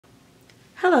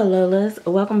Hello Lolas,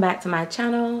 welcome back to my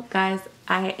channel. Guys,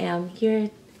 I am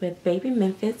here with baby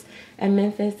Memphis, and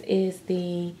Memphis is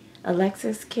the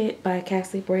Alexis kit by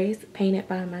Cassie Brace, painted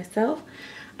by myself.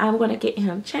 I'm going to get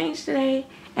him changed today,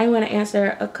 and I'm going to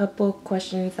answer a couple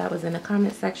questions that was in the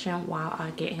comment section while I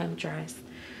get him dressed.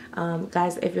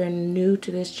 Guys, if you're new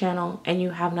to this channel and you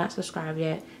have not subscribed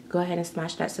yet, go ahead and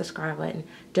smash that subscribe button.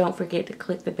 Don't forget to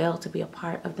click the bell to be a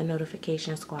part of the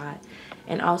notification squad.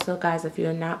 And also, guys, if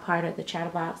you're not part of the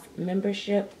Chatterbox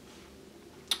membership,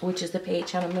 which is the paid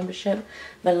channel membership,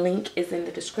 the link is in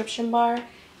the description bar,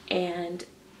 and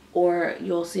or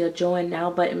you'll see a join now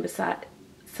button beside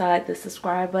the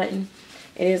subscribe button.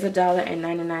 It is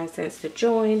 $1.99 to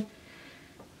join,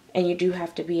 and you do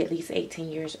have to be at least 18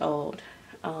 years old.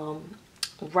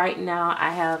 Right now I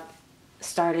have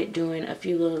started doing a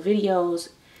few little videos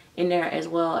in there, as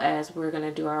well as we're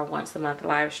gonna do our once a month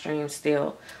live stream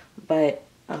still, but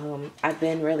I've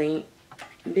been really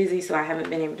busy, so I haven't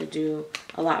been able to do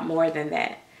a lot more than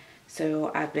that.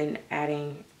 So I've been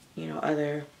adding, you know,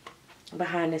 other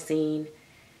behind the scene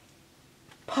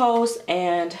posts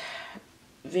and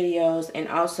videos, and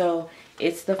also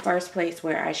it's the first place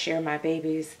where I share my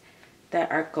babies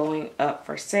that are going up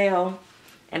for sale.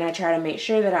 And I try to make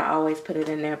sure that I always put it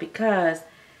in there, because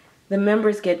the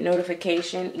members get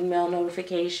notification, email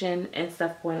notification and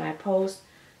stuff when I post.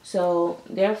 So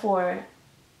therefore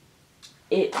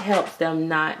it helps them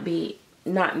not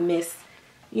miss,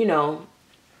 you know,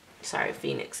 sorry,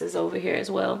 Phoenix is over here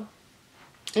as well.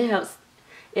 It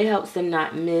helps them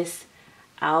not miss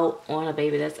out on a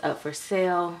baby that's up for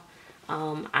sale.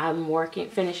 I'm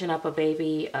finishing up a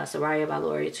baby, Soraya by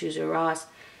Lori Tuesday Ross.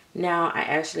 Now, I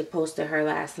actually posted her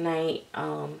last night,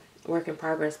 work in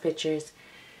progress pictures.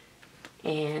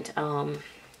 And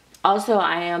also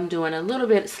I am doing a little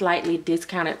bit slightly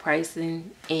discounted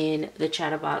pricing in the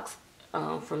Chatterbox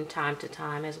from time to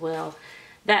time as well.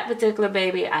 That particular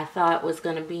baby I thought was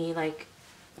going to be like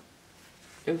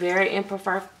very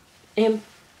imperfect,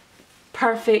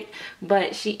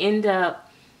 but she ended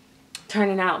up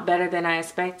turning out better than I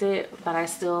expected. But I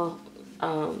still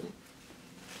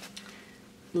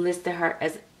listed her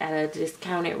as at a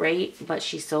discounted rate, but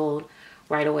she sold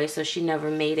right away, so she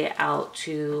never made it out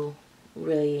to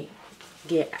really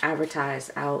get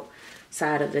advertised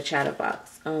outside of the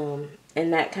Chatterbox.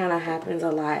 And that kind of happens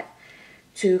a lot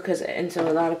too, and so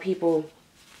a lot of people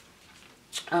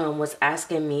was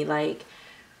asking me, like,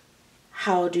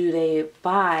 how do they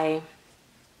buy?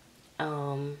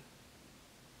 Did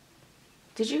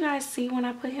you guys see when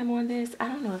I put him on this? I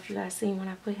don't know if you guys seen when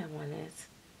I put him on this.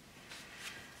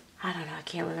 I don't know, I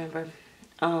can't remember.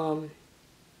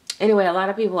 Anyway, a lot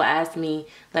of people ask me,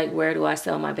 like, where do I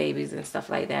sell my babies and stuff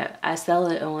like that. I sell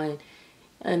it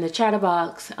in the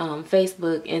Chatterbox,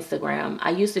 Facebook, Instagram.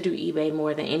 I used to do eBay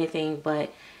more than anything,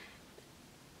 but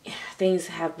things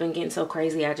have been getting so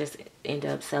crazy, I just end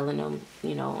up selling them,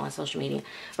 you know, on social media.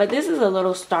 But this is a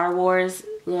little Star Wars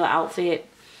little outfit.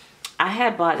 I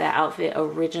had bought that outfit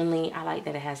originally. I like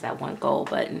that it has that one gold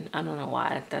button. I don't know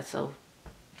why that's so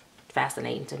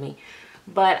fascinating to me,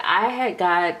 but I had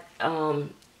got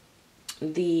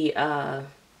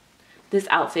this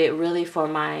outfit really for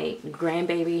my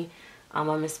grandbaby.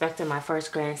 I'm expecting my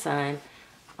first grandson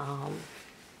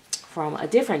from a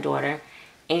different daughter,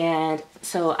 and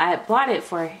so I bought it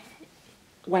for,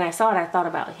 when I saw it I thought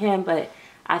about him, but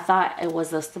I thought it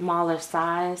was a smaller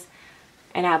size,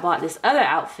 and I bought this other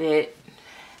outfit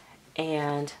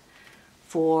and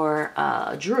for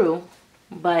Drew,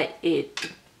 but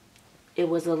it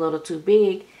was a little too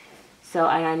big. So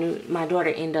I knew my daughter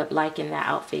ended up liking that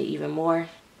outfit even more.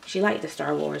 She liked the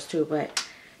Star Wars too, but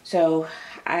so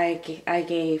I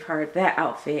gave her that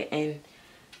outfit and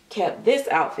kept this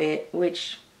outfit,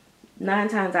 which 9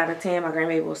 times out of 10 my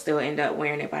grandbaby will still end up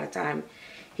wearing it by the time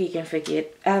he can fit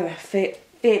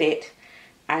it.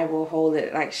 I will hold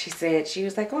it, like she said. She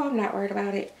was like, oh, I'm not worried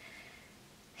about it.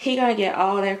 He gonna get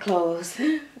all their clothes,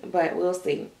 but we'll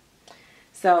see.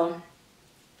 So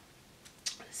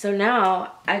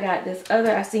now I got this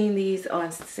other, I seen these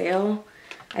on sale.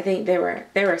 I think they were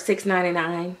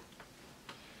 $6.99.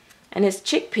 And it's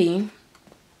chickpea.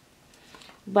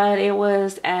 But it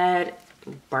was at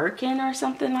Birkin or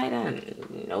something like that. I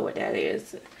don't know what that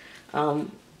is.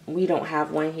 We don't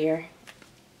have one here.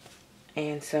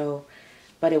 And so,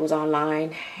 but it was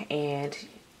online, and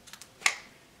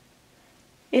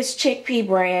it's chickpea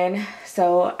brand.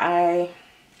 So I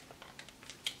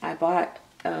bought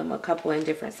a couple in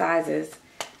different sizes,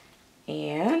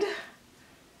 and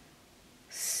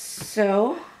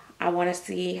so I want to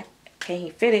see, can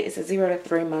he fit it? It's a 0 to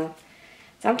 3 month.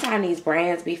 sometimes these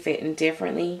brands be fitting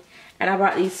differently. And I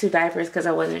brought these 2 diapers because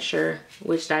I wasn't sure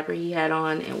which diaper he had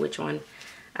on and which one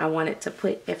I wanted to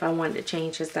put, if I wanted to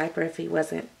change his diaper if he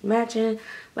wasn't matching.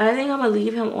 But I think I'm going to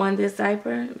leave him on this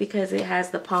diaper because it has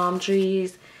the palm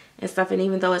trees and stuff. And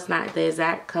even though it's not the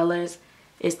exact colors,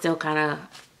 it still kind of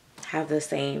have the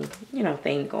same, you know,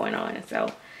 thing going on.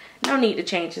 So no need to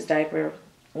change his diaper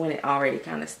when it already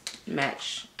kind of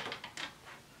matched.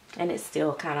 And it's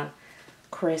still kind of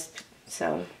crisp.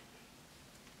 So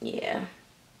yeah.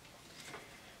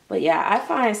 But yeah, I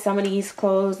find some of these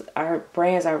clothes,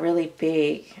 brands are really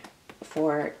big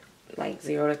for like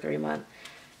 0 to 3 months.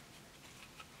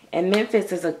 And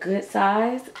Memphis is a good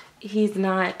size. He's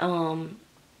not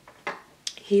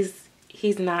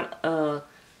he's not a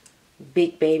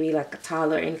big baby like a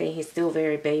toddler or anything. He's still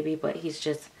very baby, but he's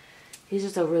just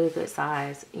a really good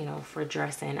size, you know, for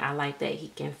dressing. I like that he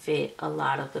can fit a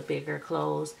lot of the bigger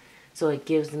clothes, so it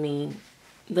gives me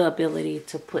the ability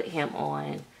to put him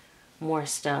on more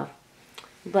stuff.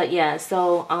 But yeah,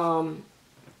 so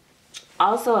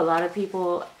also a lot of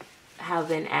people have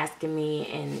been asking me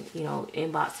and, you know,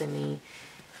 inboxing me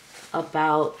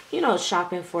about, you know,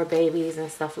 shopping for babies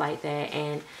and stuff like that.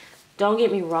 And don't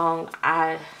get me wrong,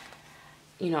 I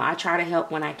try to help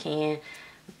when I can,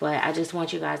 but I just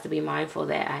want you guys to be mindful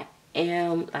that I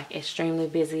am like extremely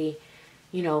busy,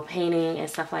 you know, painting and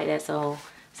stuff like that. So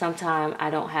sometimes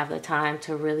I don't have the time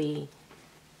to really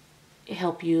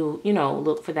help you, you know,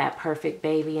 look for that perfect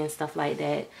baby and stuff like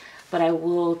that. But I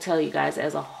will tell you guys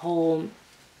as a whole,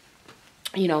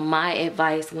 you know, my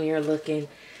advice when you're looking,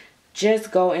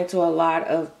 just go into a lot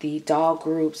of the doll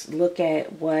groups, look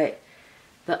at what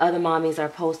the other mommies are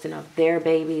posting of their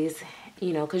babies,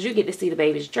 you know, because you get to see the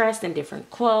babies dressed in different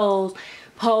clothes,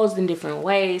 posed in different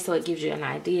ways, so it gives you an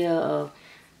idea of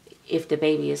if the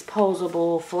baby is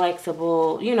posable,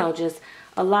 flexible, you know, just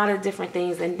a lot of different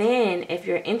things. And then if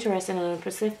you're interested in a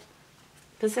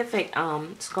specific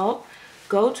sculpt,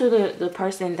 go to the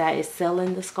person that is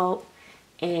selling the sculpt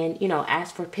and, you know,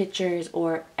 ask for pictures,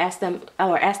 or ask them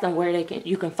where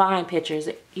you can find pictures,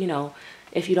 you know,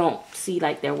 if you don't see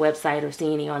like their website or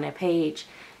see any on their page,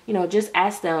 you know, just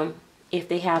ask them if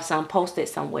they have some posted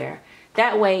somewhere.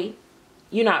 That way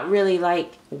you're not really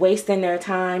like wasting their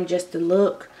time just to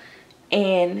look,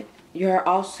 and you're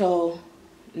also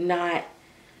not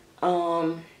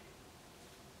you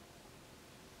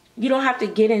don't have to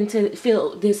get into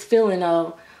this feeling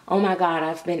of, oh my God,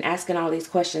 I've been asking all these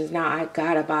questions, now I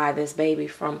gotta buy this baby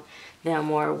from them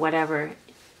or whatever.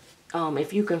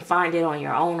 If you can find it on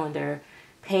your own on their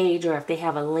page, or if they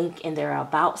have a link in their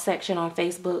about section on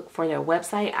Facebook for their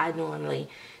website, I normally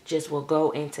just will go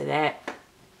into that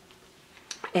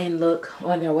and look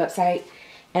on their website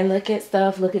and look at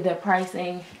stuff, look at their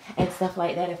pricing and stuff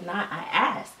like that. If not, I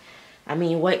ask. I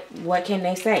mean, what can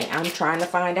they say? I'm trying to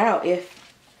find out if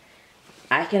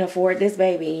I can afford this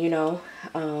baby, you know,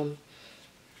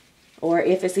 or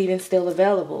if it's even still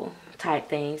available type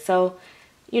thing. So,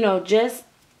 you know, just,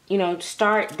 you know,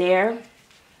 start there.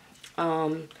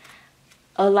 A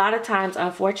lot of times,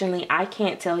 unfortunately, I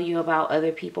can't tell you about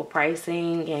other people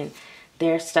pricing and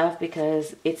their stuff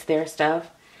because it's their stuff.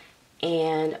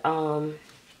 And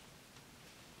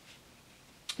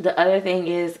the other thing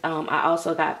is, I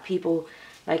also got people,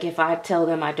 like if I tell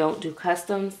them I don't do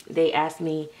customs, they ask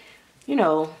me, you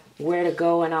know, where to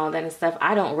go and all that and stuff.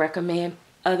 I don't recommend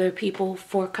other people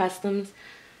for customs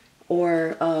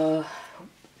or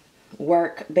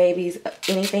work babies,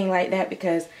 anything like that,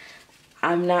 because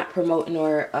I'm not promoting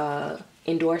or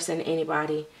endorsing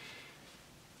anybody.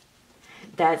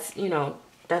 That's, you know,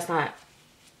 that's not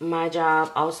my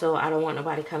job. Also, I don't want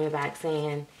nobody coming back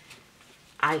saying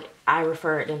I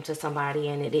referred them to somebody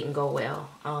and it didn't go well.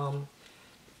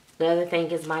 The other thing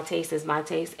is my taste is my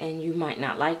taste, and you might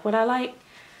not like what I like.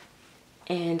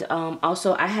 And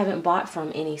also, I haven't bought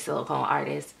from any silicone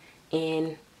artist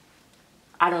in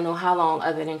I don't know how long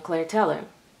other than Claire Teller.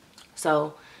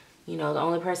 So, you know, the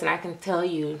only person I can tell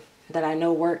you that I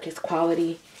know work is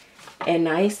quality and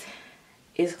nice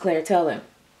is Claire Teller.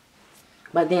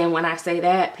 But then when I say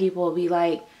that, people will be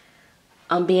like,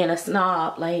 I'm being a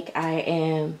snob, like I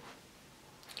am,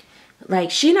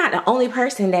 like she's not the only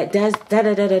person that does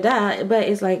da-da-da-da-da, but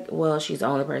it's like, well, she's the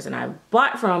only person I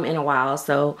bought from in a while,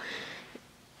 so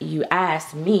you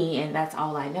asked me and that's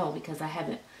all I know, because I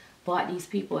haven't bought these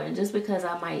people. And just because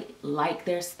I might like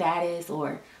their status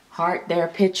or heart their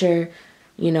picture,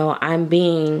 you know, I'm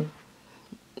being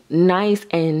nice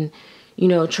and, you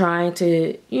know, trying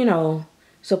to, you know,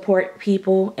 support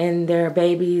people and their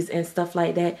babies and stuff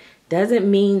like that, doesn't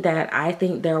mean that I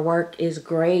think their work is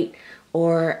great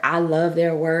or I love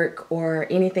their work or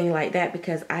anything like that,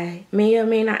 because I may or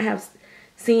may not have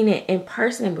seen it in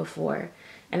person before.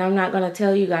 And I'm not going to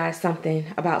tell you guys something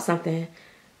about something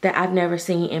that I've never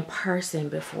seen in person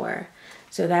before.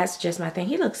 So that's just my thing.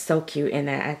 He looks so cute in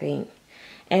that, I think.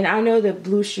 And I know the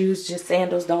blue shoes, just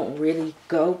sandals, don't really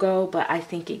go, but I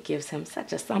think it gives him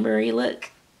such a summery look.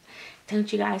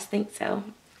 Don't you guys think so?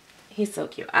 He's so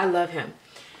cute. I love him.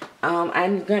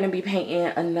 I'm going to be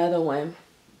painting another one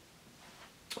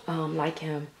like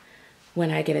him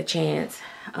when I get a chance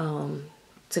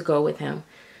to go with him.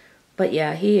 But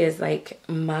yeah, he is like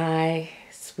my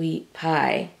sweet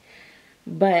pie.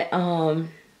 But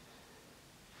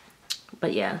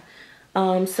yeah.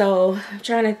 So I'm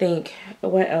trying to think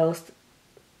what else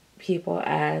people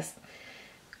ask.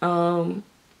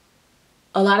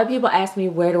 A lot of people ask me,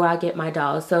 where do I get my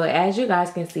dolls? So as you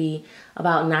guys can see,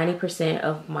 about 90%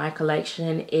 of my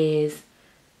collection is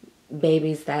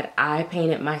babies that I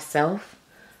painted myself.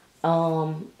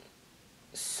 So,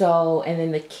 and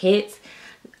then the kits,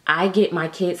 I get my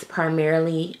kits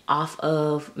primarily off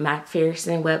of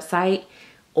McPherson website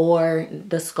or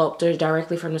the sculptors,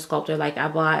 directly from the sculptor. Like I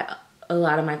bought a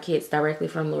lot of my kits directly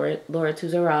from Laura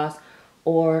Tuza Ross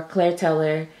or Claire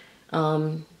Teller,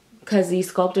 because these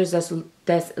sculptors that's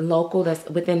local, that's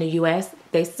within the US,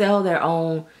 they sell their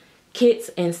own kits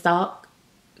in stock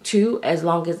too, as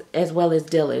well as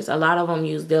dealers. A lot of them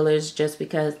use dealers just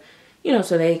because, you know,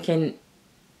 so they can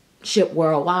ship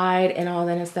worldwide and all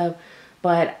that and stuff.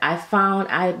 But I found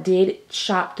I did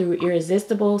shop through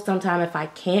Irresistible. Sometime if I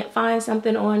can't find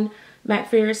something on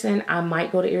McPherson, I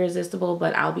might go to Irresistible,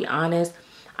 but I'll be honest,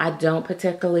 I don't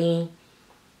particularly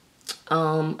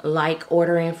like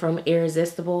ordering from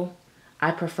Irresistible.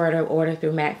 I prefer to order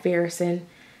through McPherson,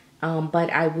 but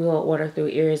I will order through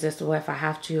Irresistible if I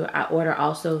have to. I order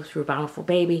also through Bountiful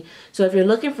Baby. So if you're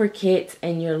looking for kits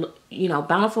and you're, you know,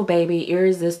 Bountiful Baby,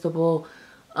 Irresistible,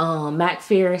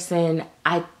 McPherson,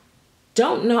 I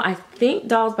don't know, I think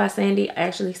Dolls by Sandy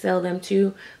actually sell them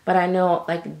too, but I know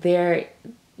like they're,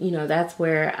 you know, that's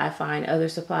where I find other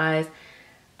supplies.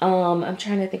 I'm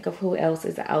trying to think of who else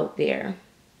is out there.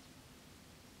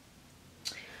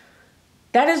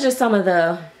 That is just some of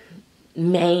the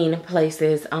main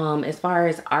places. As far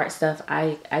as art stuff,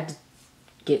 I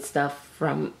get stuff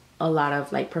from a lot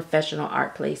of like professional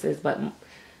art places, but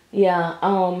yeah,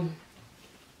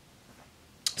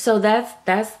 so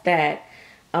that's that.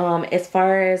 As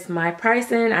far as my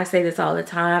pricing, I say this all the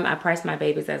time, I price my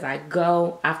babies as I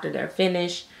go after they're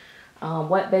finished.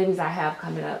 What babies I have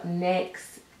coming up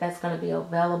next that's going to be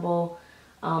available,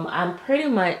 I'm pretty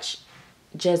much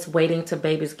just waiting till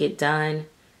babies get done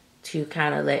to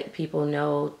kind of let people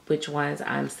know which ones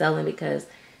I'm selling, because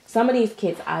some of these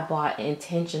kits I bought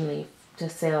intentionally to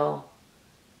sell,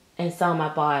 and some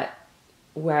I bought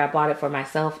where I bought it for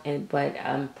myself, but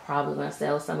I'm probably going to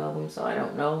sell some of them, so I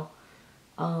don't know.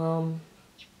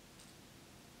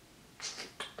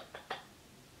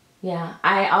 Yeah,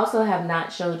 I also have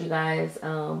not showed you guys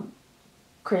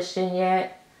Christian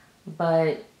yet,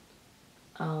 but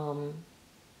on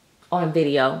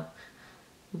video,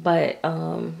 but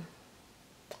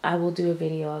I will do a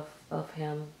video of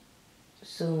him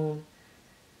soon.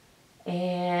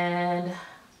 And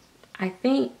I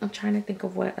think I'm trying to think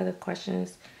of what other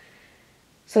questions.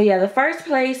 So yeah, the first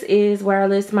place is where I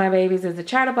list my babies is the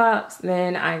Chatterbox.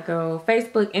 Then I go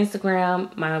Facebook,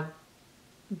 Instagram, my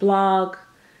blog.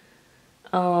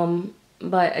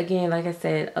 But again, like I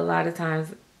said, a lot of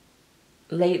times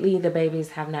lately the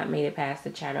babies have not made it past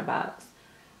the Chatterbox.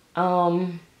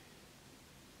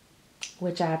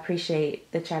 Which I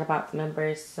appreciate the Chatterbox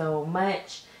members so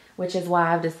much, which is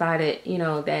why I've decided, you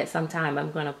know, that sometime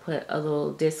I'm going to put a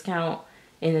little discount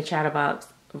in the Chatterbox,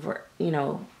 you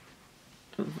know,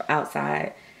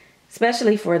 outside,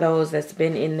 especially for those that's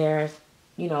been in there,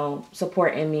 you know,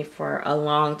 supporting me for a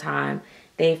long time.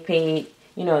 They've paid,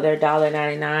 you know, their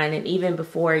 $1.99, and even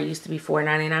before it used to be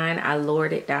 $4.99, I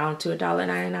lowered it down to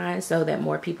 $1.99 so that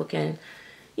more people can,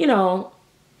 you know,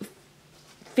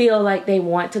 feel like they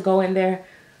want to go in there.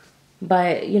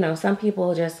 But, you know, some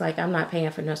people just like, I'm not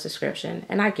paying for no subscription,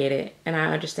 and I get it, and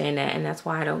I understand that, and that's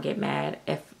why I don't get mad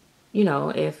if, you know,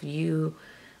 if you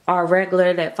are a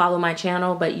regular that follow my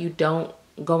channel but you don't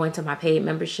go into my paid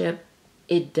membership.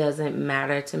 It doesn't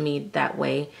matter to me that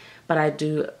way, but I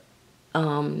do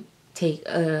take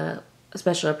a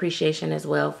special appreciation as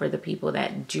well for the people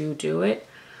that do it.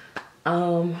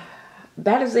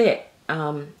 That is it.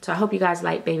 So I hope you guys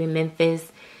like baby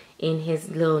Memphis in his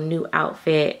little new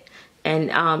outfit.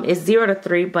 And it's 0 to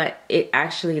 3, but it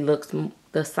actually looks,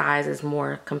 the size is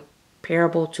more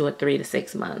comparable to a 3 to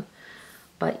 6 month.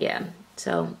 But yeah,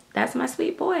 so that's my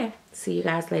sweet boy. See you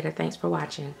guys later. Thanks for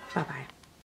watching. Bye-bye.